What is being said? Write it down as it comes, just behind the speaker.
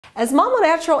As Mama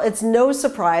Natural, it's no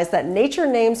surprise that nature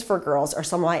names for girls are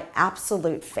some of my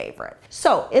absolute favorite.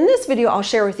 So in this video, I'll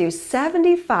share with you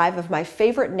 75 of my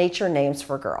favorite nature names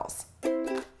for girls.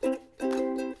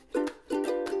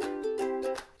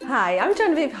 Hi, I'm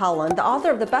Genevieve Howland, the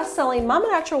author of the best-selling Mama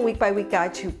Natural Week by Week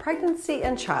Guide to Pregnancy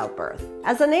and Childbirth.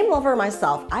 As a name lover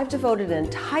myself, I've devoted an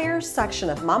entire section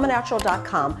of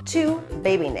mamanatural.com to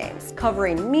baby names,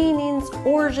 covering meanings,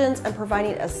 origins, and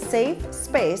providing a safe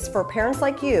space for parents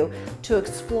like you to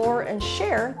explore and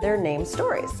share their name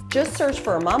stories. Just search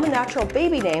for Mama Natural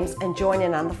baby names and join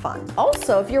in on the fun.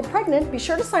 Also, if you're pregnant, be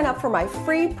sure to sign up for my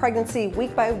free pregnancy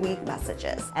week by week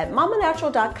messages at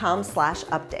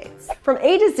mamanatural.com/updates. From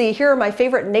A to Z, here are my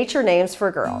favorite nature names for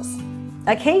girls.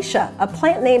 Acacia, a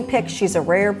plant name pick, she's a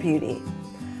rare beauty.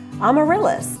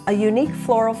 Amaryllis, a unique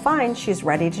floral find, she's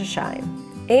ready to shine.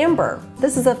 Amber,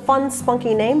 this is a fun,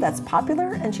 spunky name that's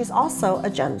popular, and she's also a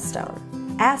gemstone.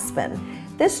 Aspen,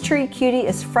 this tree cutie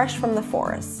is fresh from the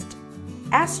forest.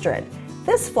 Astrid,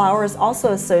 this flower is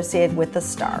also associated with the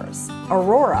stars.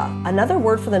 Aurora, another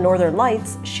word for the northern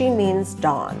lights, she means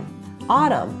dawn.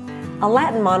 Autumn, a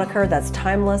Latin moniker that's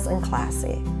timeless and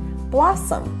classy.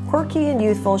 Blossom, quirky and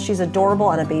youthful, she's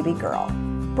adorable and a baby girl.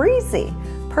 Breezy,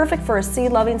 perfect for a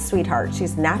sea-loving sweetheart,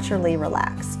 she's naturally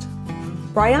relaxed.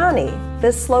 Bryony,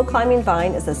 this slow-climbing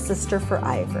vine is a sister for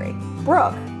Ivory.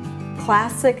 Brook,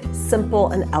 classic, simple,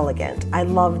 and elegant. I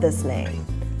love this name.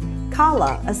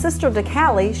 Kala, a sister to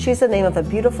Callie, she's the name of a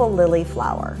beautiful lily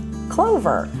flower.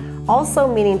 Clover, also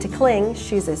meaning to cling,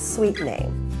 she's a sweet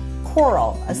name.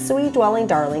 Coral, a sea-dwelling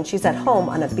darling, she's at home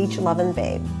on a beach-loving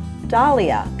babe.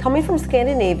 Dahlia, coming from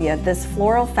Scandinavia, this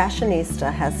floral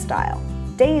fashionista has style.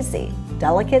 Daisy,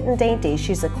 delicate and dainty,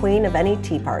 she's a queen of any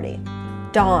tea party.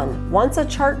 Dawn, once a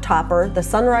chart topper, the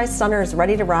sunrise stunner is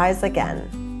ready to rise again.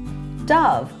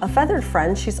 Dove, a feathered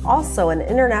friend, she's also an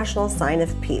international sign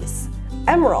of peace.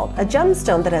 Emerald, a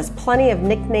gemstone that has plenty of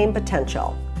nickname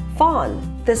potential. Fawn,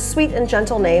 this sweet and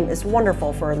gentle name is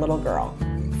wonderful for a little girl.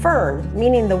 Fern,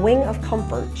 meaning the wing of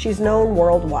comfort, she's known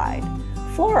worldwide.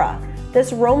 Flora,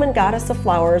 this Roman goddess of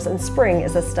flowers and spring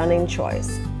is a stunning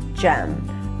choice. Gem,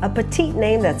 a petite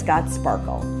name that's got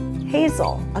sparkle.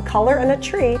 Hazel, a color and a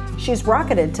tree, she's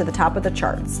rocketed to the top of the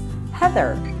charts.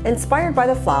 Heather, inspired by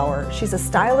the flower, she's a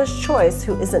stylish choice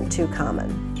who isn't too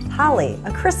common. Holly,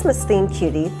 a Christmas-themed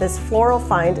cutie, this floral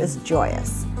find is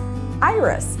joyous.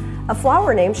 Iris, a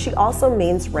flower name, she also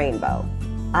means rainbow.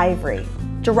 Ivory,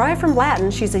 derived from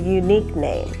Latin, she's a unique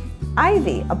name.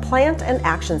 Ivy, a plant and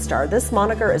action star, this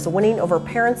moniker is winning over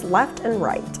parents left and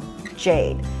right.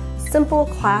 Jade, simple,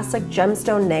 classic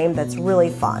gemstone name that's really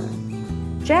fun.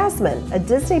 Jasmine, a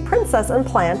Disney princess and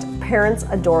plant, parents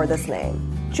adore this name.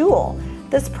 Jewel,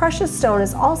 this precious stone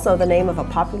is also the name of a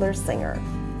popular singer.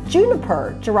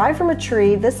 Juniper, derived from a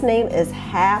tree, this name is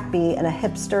happy and a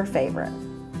hipster favorite.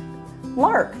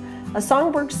 Lark, a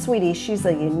songbird sweetie, she's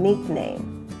a unique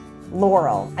name.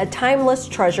 Laurel, a timeless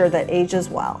treasure that ages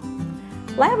well.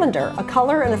 Lavender, a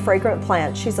color and a fragrant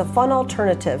plant, she's a fun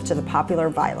alternative to the popular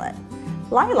violet.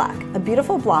 Lilac, a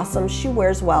beautiful blossom, she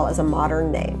wears well as a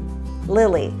modern name.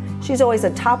 Lily, she's always a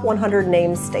top 100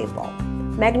 name staple.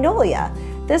 Magnolia,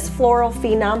 this floral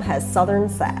phenom has southern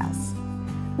sass.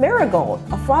 Marigold,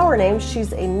 a flower name,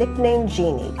 she's a nicknamed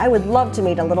genie. I would love to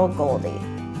meet a little Goldie.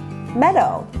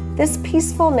 Meadow, this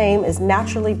peaceful name is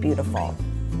naturally beautiful.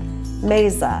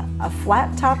 Mesa, a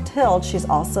flat-topped hill, she's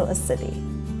also a city.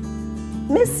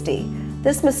 Misty,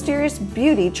 this mysterious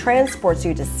beauty transports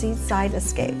you to seaside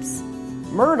escapes.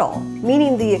 Myrtle,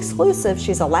 meaning the exclusive,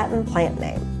 she's a Latin plant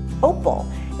name. Opal,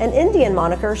 an Indian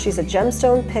moniker, she's a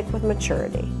gemstone pick with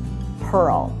maturity.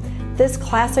 Pearl, this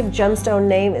classic gemstone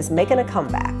name is making a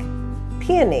comeback.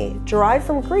 Peony, derived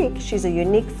from Greek, she's a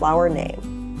unique flower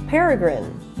name.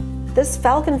 Peregrine, this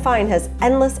falcon find has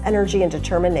endless energy and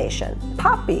determination.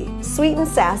 Poppy, sweet and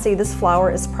sassy, this flower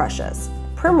is precious.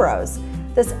 Primrose,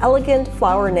 this elegant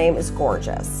flower name is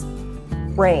gorgeous.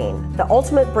 Rain, the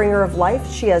ultimate bringer of life,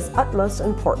 she has utmost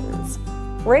importance.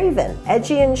 Raven,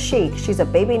 edgy and chic, she's a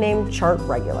baby name chart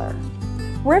regular.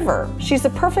 River, she's a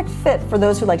perfect fit for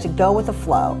those who like to go with the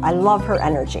flow. I love her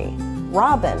energy.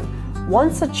 Robin,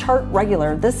 once a chart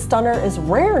regular, this stunner is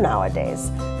rare nowadays.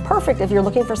 Perfect if you're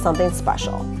looking for something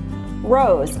special.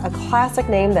 Rose, a classic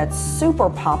name that's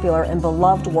super popular and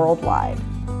beloved worldwide.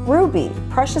 Ruby,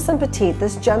 precious and petite,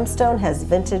 this gemstone has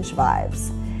vintage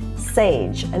vibes.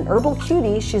 Sage, an herbal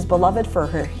cutie, she's beloved for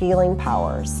her healing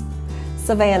powers.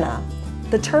 Savannah,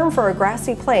 the term for a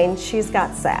grassy plain, she's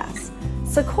got sass.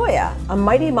 Sequoia, a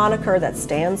mighty moniker that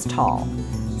stands tall.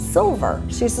 Silver,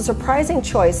 she's a surprising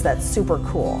choice that's super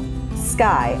cool.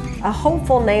 Sky, a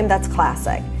hopeful name that's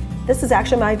classic. This is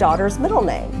actually my daughter's middle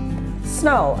name.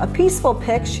 Snow, a peaceful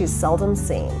pick she's seldom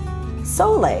seen.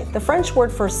 Soleil, the French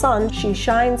word for sun, she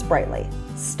shines brightly.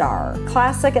 Star,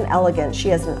 classic and elegant, she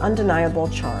has an undeniable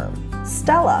charm.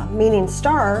 Stella, meaning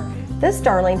star, this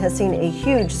darling has seen a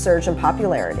huge surge in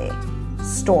popularity.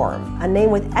 Storm, a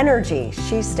name with energy,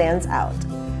 she stands out.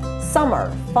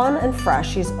 Summer, fun and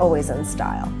fresh, she's always in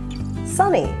style.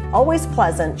 Sunny, always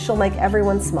pleasant, she'll make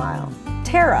everyone smile.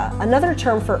 Terra, another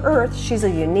term for earth, she's a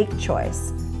unique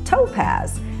choice.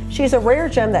 Topaz, she's a rare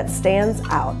gem that stands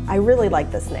out. I really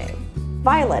like this name.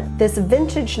 Violet, this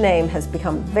vintage name has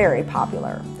become very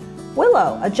popular.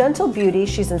 Willow, a gentle beauty,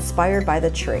 she's inspired by the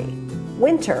tree.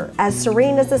 Winter, as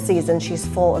serene as the season, she's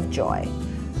full of joy.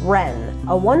 Wren,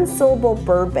 a one-syllable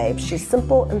bird babe, she's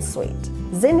simple and sweet.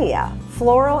 Zinnia,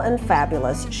 floral and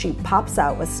fabulous, she pops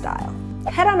out with style.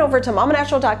 Head on over to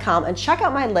mamanatural.com and check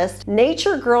out my list,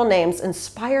 Nature Girl Names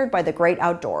Inspired by the Great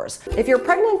Outdoors. If you're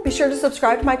pregnant, be sure to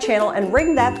subscribe to my channel and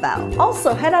ring that bell.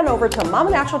 Also, head on over to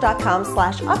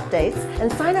mamanatural.com/updates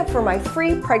and sign up for my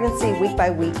free pregnancy week by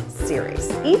week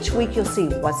series. Each week you'll see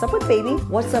what's up with baby,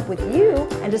 what's up with you,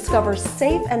 and discover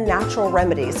safe and natural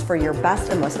remedies for your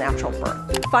best and most natural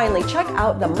birth. Finally, check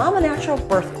out the Mama Natural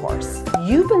Birth Course.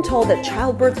 You've been told that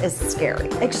childbirth is scary,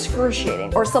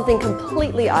 excruciating, or something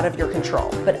completely out of your control.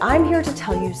 But I'm here to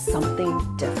tell you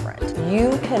something different.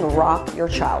 You can rock your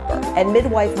childbirth, and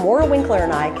midwife Maura Winkler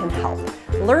and I can help.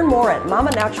 Learn more at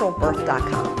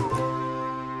mamanaturalbirth.com.